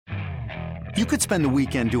You could spend the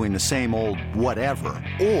weekend doing the same old whatever,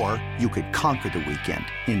 or you could conquer the weekend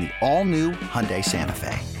in the all-new Hyundai Santa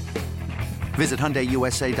Fe. Visit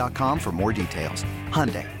HyundaiUSA.com for more details.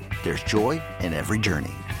 Hyundai, there's joy in every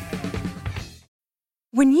journey.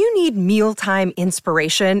 When you need mealtime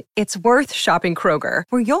inspiration, it's worth shopping Kroger,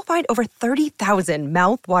 where you'll find over 30,000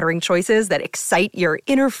 mouth-watering choices that excite your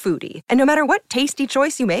inner foodie. And no matter what tasty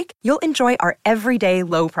choice you make, you'll enjoy our everyday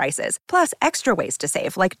low prices, plus extra ways to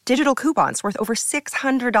save, like digital coupons worth over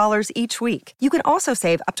 $600 each week. You can also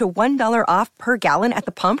save up to $1 off per gallon at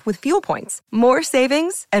the pump with fuel points. More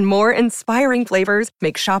savings and more inspiring flavors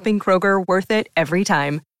make shopping Kroger worth it every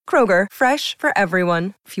time. Kroger, fresh for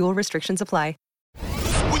everyone. Fuel restrictions apply.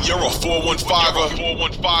 When you're a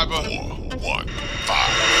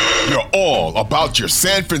 415er, you're all about your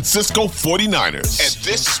San Francisco 49ers. And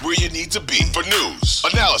this is where you need to be for news,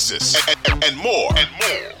 analysis, and more.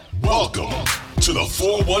 Welcome to the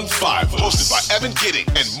 415, hosted by Evan Gidding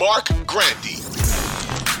and Mark Grandy.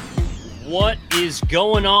 What is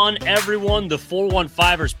going on, everyone? The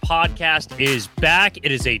 415ers podcast is back. It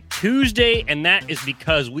is a Tuesday, and that is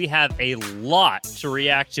because we have a lot to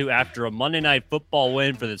react to after a Monday Night Football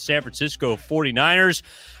win for the San Francisco 49ers.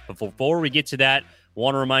 But before we get to that, I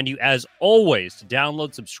want to remind you, as always, to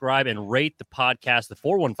download, subscribe, and rate the podcast, the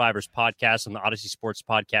 415ers podcast on the Odyssey Sports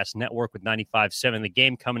Podcast Network with 95.7 The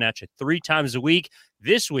Game coming at you 3 times a week.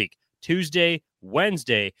 This week, Tuesday,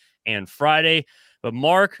 Wednesday, and Friday. But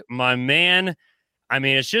Mark, my man, I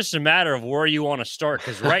mean, it's just a matter of where you want to start,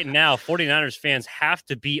 because right now 49ers fans have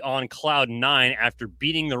to be on cloud 9 after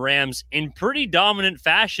beating the Rams in pretty dominant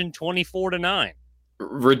fashion, 24-9.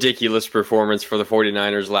 Ridiculous performance for the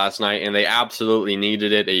 49ers last night, and they absolutely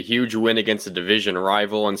needed it. A huge win against a division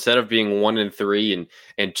rival. Instead of being 1-3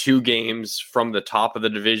 and 2 games from the top of the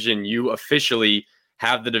division, you officially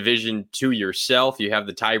have the division to yourself. You have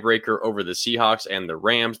the tiebreaker over the Seahawks and the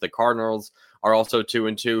Rams. The Cardinals are also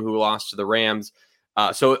 2-2, who lost to the Rams.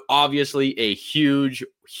 So obviously a huge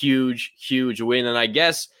win. And I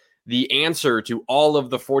guess the answer to all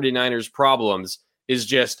of the 49ers problems is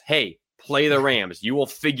just, hey, play the Rams. You will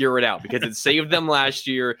figure it out, because it saved them last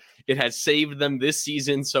year. It has saved them this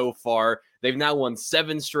season so far. They've now won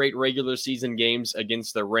 7 straight regular season games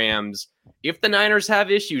against the Rams. If the Niners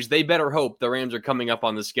have issues, they better hope the Rams are coming up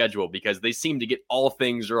on the schedule, because they seem to get all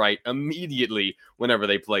things right immediately whenever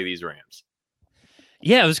they play these Rams.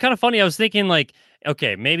 Yeah, it was kind of funny. I was thinking, like,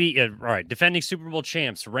 okay, maybe, all right, defending Super Bowl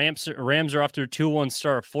champs. Rams are off to a 2-1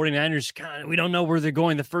 start. 49ers, God, we don't know where they're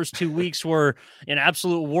going. The first 2 weeks were an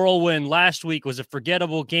absolute whirlwind. Last week was a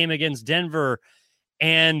forgettable game against Denver.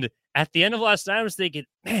 And at the end of last night, I was thinking,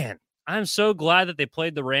 man, I'm so glad that they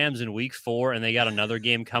played the Rams in week 4 and they got another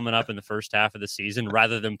game coming up in the first half of the season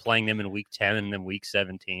rather than playing them in week 10 and then week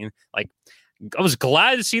 17. Like, I was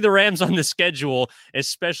glad to see the Rams on the schedule,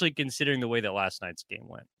 especially considering the way that last night's game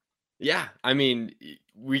went. Yeah, I mean,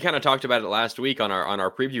 we kind of talked about it last week on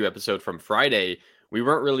our preview episode from Friday. We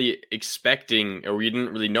weren't really expecting, or we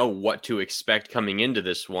didn't really know what to expect coming into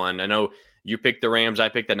this one. I know you picked the Rams, I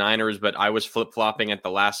picked the Niners, but I was flip-flopping at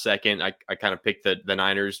the last second. I kind of picked the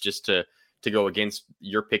Niners just to go against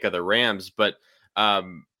your pick of the Rams. But, I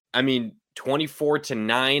mean, 24-9.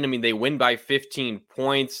 I mean, they win by 15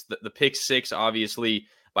 points. The pick 6, obviously,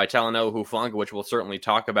 by Talanoa Hufanga, which we'll certainly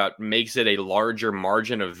talk about, makes it a larger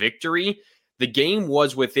margin of victory. The game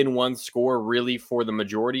was within 1 score, really, for the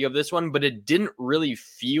majority of this one, but it didn't really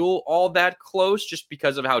feel all that close just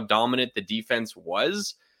because of how dominant the defense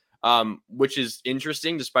was, which is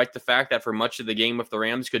interesting, despite the fact that for much of the game, if the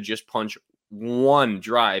Rams could just punch 1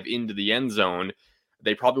 drive into the end zone,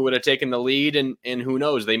 they probably would have taken the lead, and who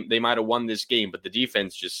knows, they might have won this game, but the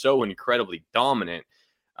defense just so incredibly dominant.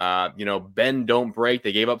 Bend, don't break.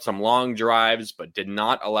 They gave up some long drives, but did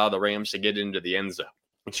not allow the Rams to get into the end zone.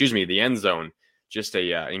 The end zone. Just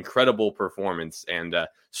a incredible performance, and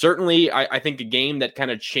certainly I think a game that kind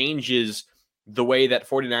of changes the way that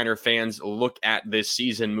 49er fans look at this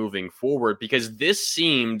season moving forward, because this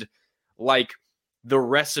seemed like the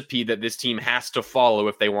recipe that this team has to follow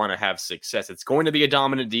if they want to have success. It's going to be a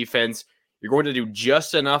dominant defense. You're going to do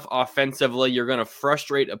just enough offensively. You're going to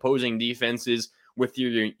frustrate opposing defenses with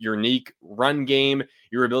your unique run game,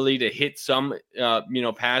 your ability to hit some,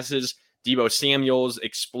 passes. Deebo Samuel's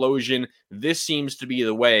explosion. This seems to be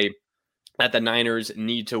the way that the Niners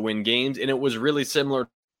need to win games. And it was really similar to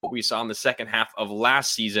what we saw in the second half of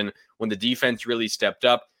last season when the defense really stepped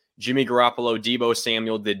up. Jimmy Garoppolo, Deebo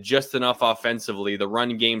Samuel did just enough offensively. The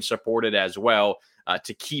run game supported as well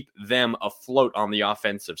to keep them afloat on the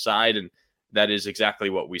offensive side. And that is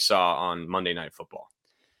exactly what we saw on Monday Night Football.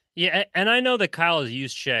 Yeah, and I know that Kyle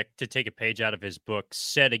Juszczyk, to take a page out of his book,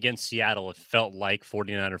 said against Seattle it felt like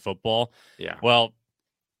 49er football. Yeah. Well,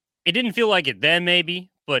 it didn't feel like it then,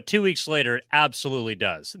 maybe, but 2 weeks later, it absolutely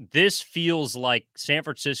does. This feels like San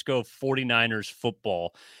Francisco 49ers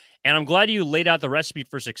football. And I'm glad you laid out the recipe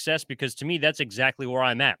for success, because to me, that's exactly where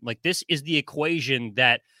I'm at. Like, this is the equation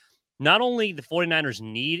that not only the 49ers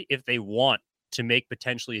need if they want to make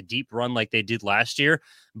potentially a deep run like they did last year,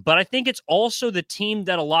 but I think it's also the team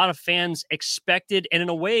that a lot of fans expected and in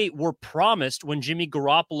a way were promised when Jimmy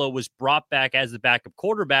Garoppolo was brought back as the backup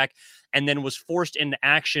quarterback and then was forced into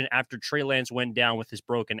action after Trey Lance went down with his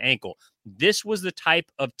broken ankle. This was the type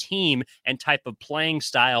of team and type of playing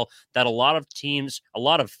style that a lot of teams, a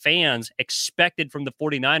lot of fans expected from the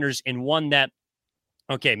 49ers, in one that,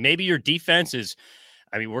 okay, maybe your defense is,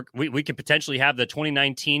 I mean, we could potentially have the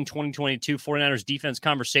 2019, 2022 49ers defense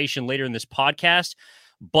conversation later in this podcast,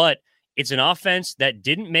 but it's an offense that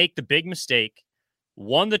didn't make the big mistake,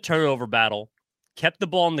 won the turnover battle, kept the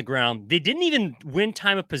ball on the ground. They didn't even win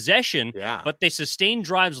time of possession, but they sustained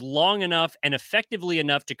drives long enough and effectively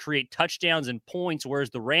enough to create touchdowns and points, whereas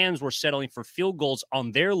the Rams were settling for field goals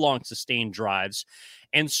on their long sustained drives.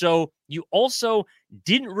 And so you also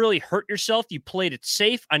didn't really hurt yourself. You played it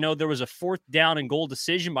safe. I know there was a 4th down and goal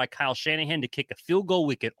decision by Kyle Shanahan to kick a field goal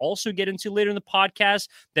we could also get into later in the podcast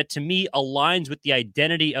that to me aligns with the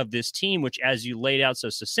identity of this team, which, as you laid out so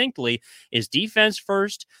succinctly, is defense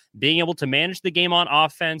first, being able to manage the game on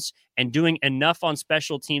offense, and doing enough on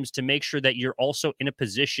special teams to make sure that you're also in a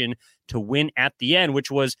position to win at the end,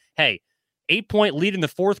 which was, hey, 8-point lead in the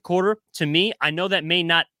 4th quarter. To me, I know that may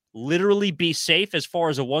not literally be safe as far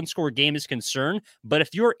as a one-score game is concerned, but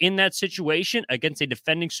if you're in that situation against a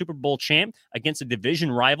defending Super Bowl champ, against a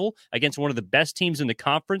division rival, against one of the best teams in the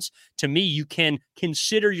conference, to me, you can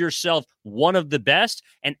consider yourself one of the best.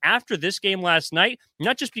 And after this game last night,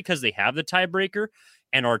 not just because they have the tiebreaker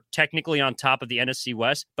and are technically on top of the NFC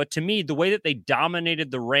West, but to me, the way that they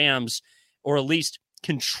dominated the Rams, or at least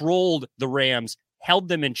controlled the Rams, held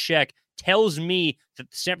them in check, tells me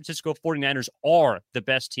that the San Francisco 49ers are the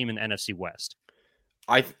best team in the NFC West.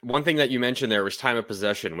 One thing that you mentioned there was time of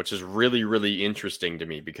possession, which is really, really interesting to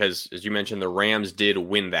me because, as you mentioned, the Rams did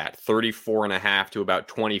win that 34.5 to about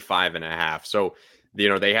 25.5. So,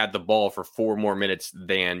 they had the ball for 4 more minutes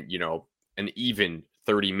than, an even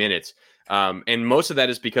 30 minutes. And most of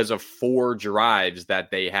that is because of 4 drives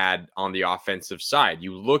that they had on the offensive side.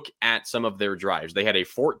 You look at some of their drives. They had a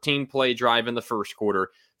 14-play drive in the first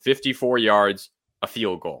quarter, 54 yards, a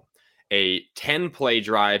field goal. A 10-play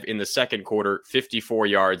drive in the second quarter, 54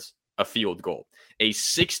 yards, a field goal. A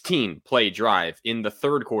 16-play drive in the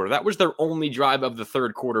third quarter. That was their only drive of the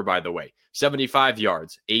third quarter, by the way. 75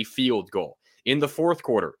 yards, a field goal. In the fourth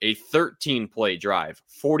quarter, a 13-play drive,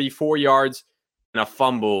 44 yards, and a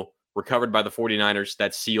fumble recovered by the 49ers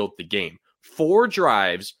that sealed the game. 4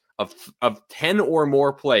 drives of 10 or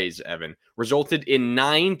more plays, Evan, resulted in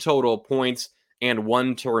 9 total points and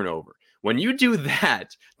 1 turnover. When you do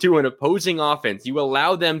that to an opposing offense, you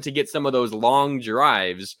allow them to get some of those long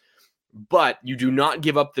drives, but you do not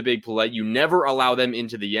give up the big play. You never allow them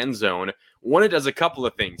into the end zone. One, it does a couple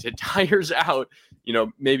of things. It tires out,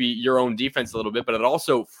 maybe your own defense a little bit, but it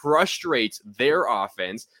also frustrates their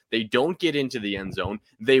offense. They don't get into the end zone.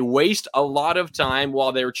 They waste a lot of time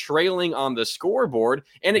while they're trailing on the scoreboard,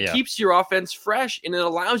 and it keeps your offense fresh, and it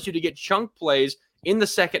allows you to get chunk plays in the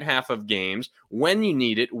second half of games when you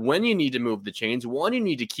need it, when you need to move the chains, when you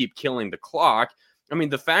need to keep killing the clock. I mean,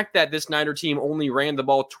 the fact that this Niner team only ran the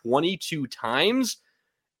ball 22 times,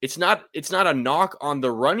 it's not a knock on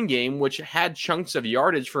the run game, which had chunks of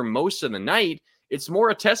yardage for most of the night. It's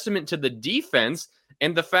more a testament to the defense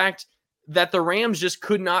and the fact that the Rams just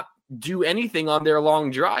could not do anything on their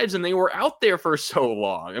long drives, and they were out there for so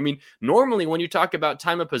long. I mean, normally when you talk about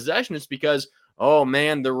time of possession, it's because, oh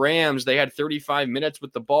man, the Rams, they had 35 minutes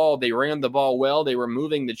with the ball. They ran the ball well. They were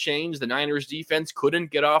moving the chains. The Niners defense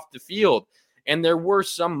couldn't get off the field. And there were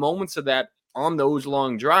some moments of that on those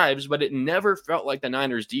long drives, but it never felt like the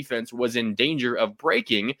Niners defense was in danger of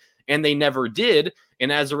breaking, and they never did.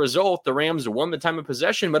 And as a result, the Rams won the time of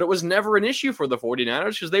possession, but it was never an issue for the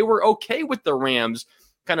 49ers because they were okay with the Rams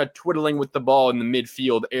kind of twiddling with the ball in the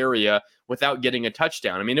midfield area without getting a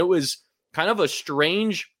touchdown. I mean, it was kind of a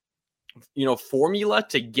strange formula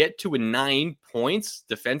to get to a 9 points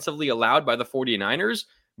defensively allowed by the 49ers,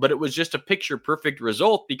 but it was just a picture perfect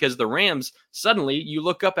result because the Rams, suddenly you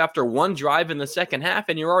look up after 1 drive in the second half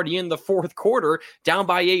and you're already in the fourth quarter down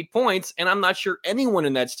by 8 points. And I'm not sure anyone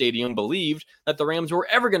in that stadium believed that the Rams were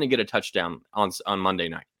ever going to get a touchdown on Monday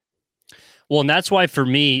night. Well, and that's why for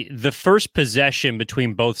me, the first possession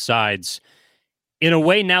between both sides, in a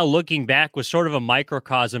way, now looking back, was sort of a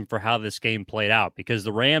microcosm for how this game played out, because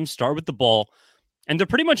the Rams start with the ball and they're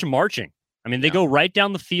pretty much marching. I mean, they go right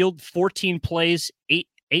down the field, 14 plays, 8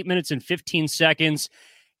 minutes and 15 seconds,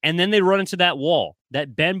 and then they run into that wall,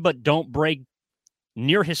 that bend but don't break,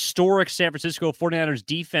 near historic San Francisco 49ers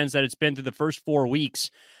defense that it's been through the first 4 weeks,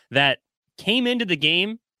 that came into the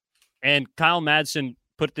game. And Kyle Madsen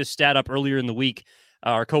put this stat up earlier in the week,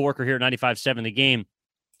 our coworker here at 95.7 The Game.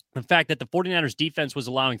 The fact that the 49ers defense was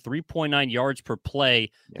allowing 3.9 yards per play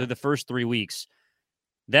through the first 3 weeks.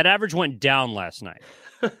 That average went down last night.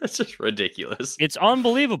 It's just ridiculous. It's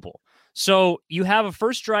unbelievable. So you have a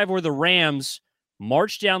first drive where the Rams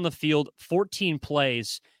march down the field, 14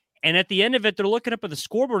 plays, and at the end of it, they're looking up at the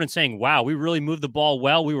scoreboard and saying, wow, we really moved the ball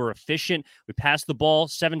well. We were efficient. We passed the ball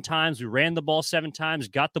 7 times. We ran the ball 7 times,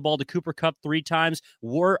 got the ball to Cooper Kupp 3 times.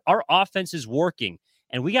 Our offense is working,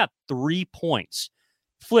 and we got 3 points.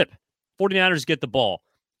 Flip, 49ers get the ball.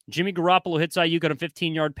 Jimmy Garoppolo hits Ayuk on a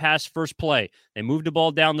 15-yard pass first play. They move the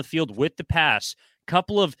ball down the field with the pass.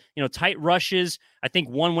 Couple of tight rushes. I think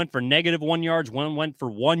one went for -1 yards, one went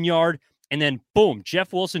for 1 yard. And then, boom,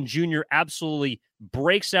 Jeff Wilson Jr. absolutely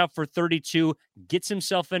breaks out for 32, gets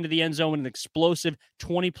himself into the end zone in an explosive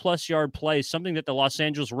 20-plus yard play, something that the Los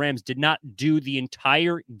Angeles Rams did not do the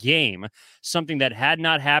entire game, something that had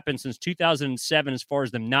not happened since 2007 as far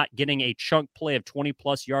as them not getting a chunk play of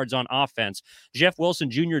 20-plus yards on offense. Jeff Wilson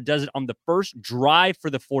Jr. does it on the first drive for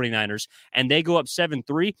the 49ers, and they go up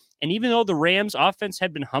 7-3. And even though the Rams' offense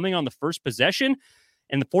had been humming on the first possession,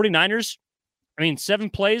 and the 49ers, 7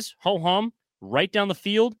 plays, ho-hum, right down the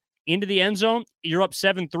field, into the end zone, you're up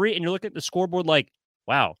 7-3, and you're looking at the scoreboard like,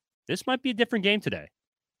 wow, this might be a different game today.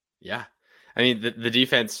 Yeah. The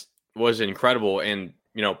defense was incredible. And,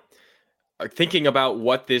 thinking about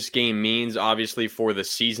what this game means, obviously, for the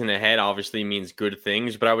season ahead, obviously means good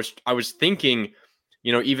things. But I was thinking,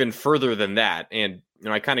 even further than that. And,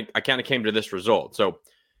 I kind of came to this result. So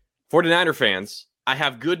 49er fans, I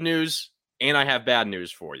have good news and I have bad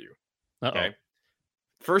news for you. Okay.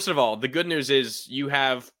 First of all, the good news is you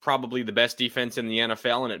have probably the best defense in the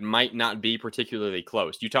NFL, and it might not be particularly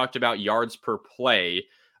close. You talked about yards per play.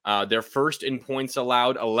 They're first in points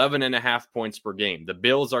allowed, 11.5 points per game. The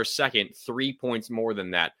Bills are second, 3 points more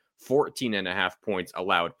than that, 14.5 points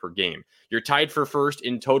allowed per game. You're tied for first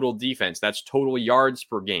in total defense. That's total yards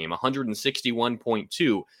per game,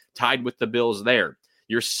 161.2, tied with the Bills there.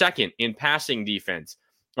 You're second in passing defense.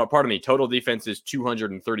 Total defense is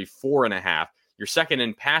 234.5. You're second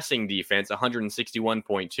in passing defense,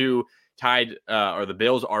 161.2, tied, or the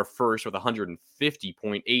Bills are first with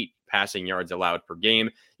 150.8 passing yards allowed per game.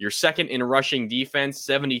 You're second in rushing defense,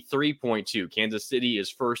 73.2. Kansas City is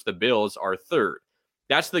first. The Bills are third.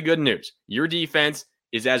 That's the good news. Your defense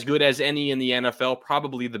is as good as any in the NFL,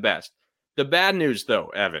 probably the best. The bad news, though,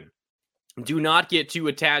 Evan, do not get too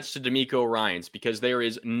attached to DeMeco Ryans, because there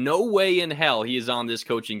is no way in hell he is on this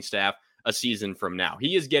coaching staff a season from now.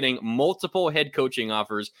 He is getting multiple head coaching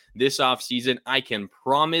offers this offseason. I can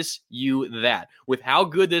promise you that. With how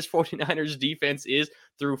good this 49ers defense is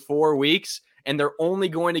through 4 weeks, and they're only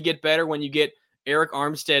going to get better when you get Arik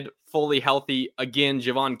Armstead fully healthy. Again,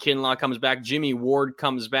 Javon Kinlaw comes back. Jimmy Ward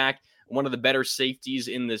comes back, one of the better safeties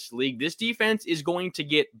in this league. This defense is going to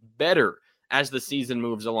get better as the season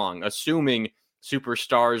moves along, assuming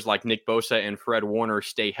superstars like Nick Bosa and Fred Warner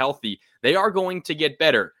stay healthy. They are going to get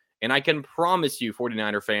better. And I can promise you,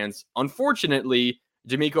 49er fans, unfortunately,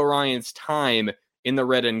 DeMeco Ryans' time in the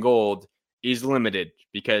red and gold is limited,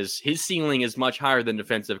 because his ceiling is much higher than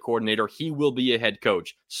defensive coordinator. He will be a head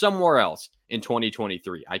coach somewhere else in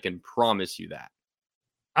 2023. I can promise you that.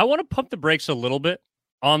 I want to pump the brakes a little bit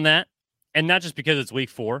on that, and not just because it's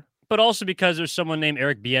week 4, but also because there's someone named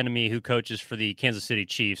Eric Bieniemy who coaches for the Kansas City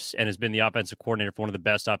Chiefs and has been the offensive coordinator for one of the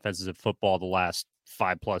best offenses of football the last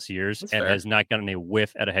 5+ years. That's and fair. Has not gotten a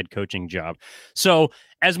whiff at a head coaching job. So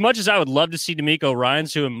as much as I would love to see DeMeco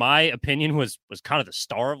Ryans, who in my opinion was kind of the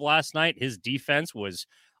star of last night, his defense was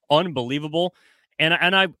unbelievable. And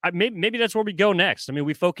I maybe that's where we go next.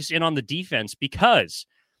 We focus in on the defense, because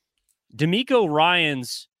DeMeco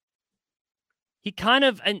Ryans, he kind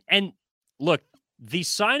of, and look, the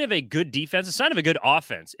sign of a good defense, the sign of a good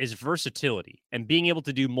offense is versatility and being able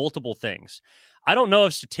to do multiple things. I don't know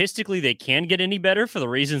if statistically they can get any better for the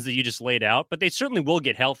reasons that you just laid out, but they certainly will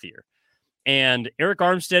get healthier. And Arik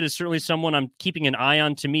Armstead is certainly someone I'm keeping an eye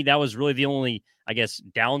on. To me, that was really the only,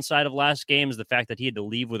 downside of last game, is the fact that he had to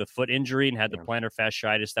leave with a foot injury and had the plantar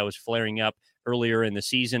fasciitis that was flaring up earlier in the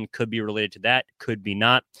season. Could be related to that, could be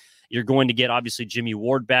not. You're going to get, obviously, Jimmy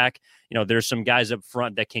Ward back. There's some guys up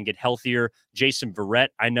front that can get healthier. Jason Verrett,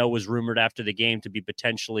 I know, was rumored after the game to be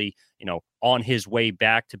potentially, on his way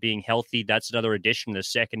back to being healthy. That's another addition to the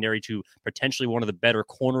secondary to potentially one of the better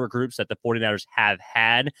corner groups that the 49ers have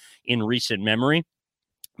had in recent memory.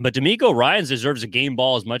 But DeMeco Ryans deserves a game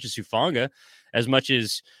ball as much as Hufanga, as much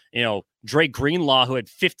as, Drake Greenlaw, who had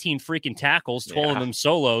 15 freaking tackles, 12 of them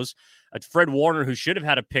solos. Fred Warner, who should have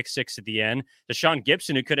had a pick six at the end. Deshaun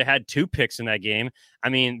Gibson, who could have had 2 picks in that game. I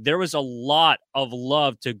mean, there was a lot of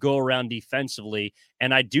love to go around defensively.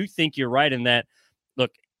 And I do think you're right in that,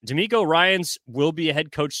 look, DeMeco Ryans will be a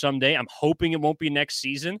head coach someday. I'm hoping it won't be next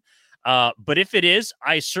season. But if it is,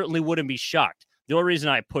 I certainly wouldn't be shocked. The only reason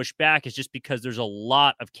I push back is just because there's a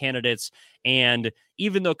lot of candidates. And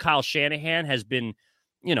even though Kyle Shanahan has been,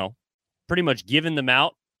 pretty much given them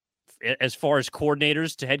out as far as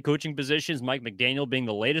coordinators to head coaching positions, Mike McDaniel being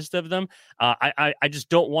the latest of them, I just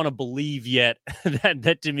don't want to believe yet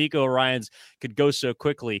that DeMeco Ryans could go so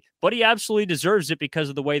quickly. But he absolutely deserves it because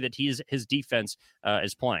of the way that his defense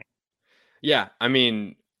is playing. Yeah, I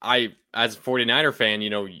mean, as a 49er fan,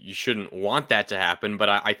 you shouldn't want that to happen, but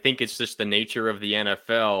I think it's just the nature of the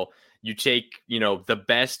NFL. You take, the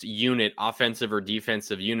best unit, offensive or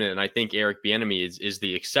defensive unit, and I think Eric Bieniemy is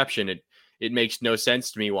the exception. It makes no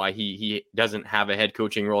sense to me why he doesn't have a head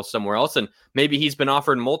coaching role somewhere else. And maybe he's been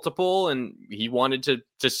offered multiple and he wanted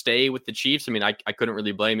to stay with the Chiefs. I mean, I couldn't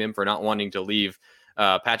really blame him for not wanting to leave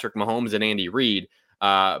Patrick Mahomes and Andy Reid.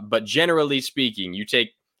 But generally speaking, you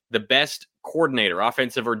take the best coordinator,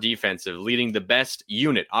 offensive or defensive, leading the best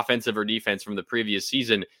unit, offensive or defense from the previous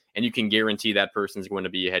season, and you can guarantee that person's going to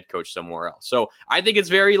be a head coach somewhere else. So I think it's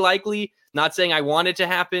very likely, not saying I want it to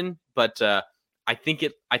happen, but I think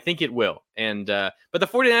it will. And but the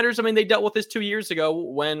 49ers, I mean, they dealt with this 2 years ago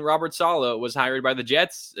when Robert Saleh was hired by the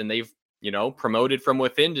Jets, and they've, promoted from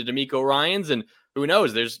within to DeMeco Ryans. And who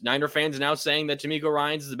knows, there's Niner fans now saying that DeMeco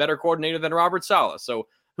Ryans is a better coordinator than Robert Saleh. So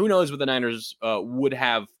who knows what the Niners would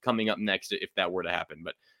have coming up next if that were to happen.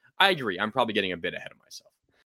 But I agree. I'm probably getting a bit ahead of myself.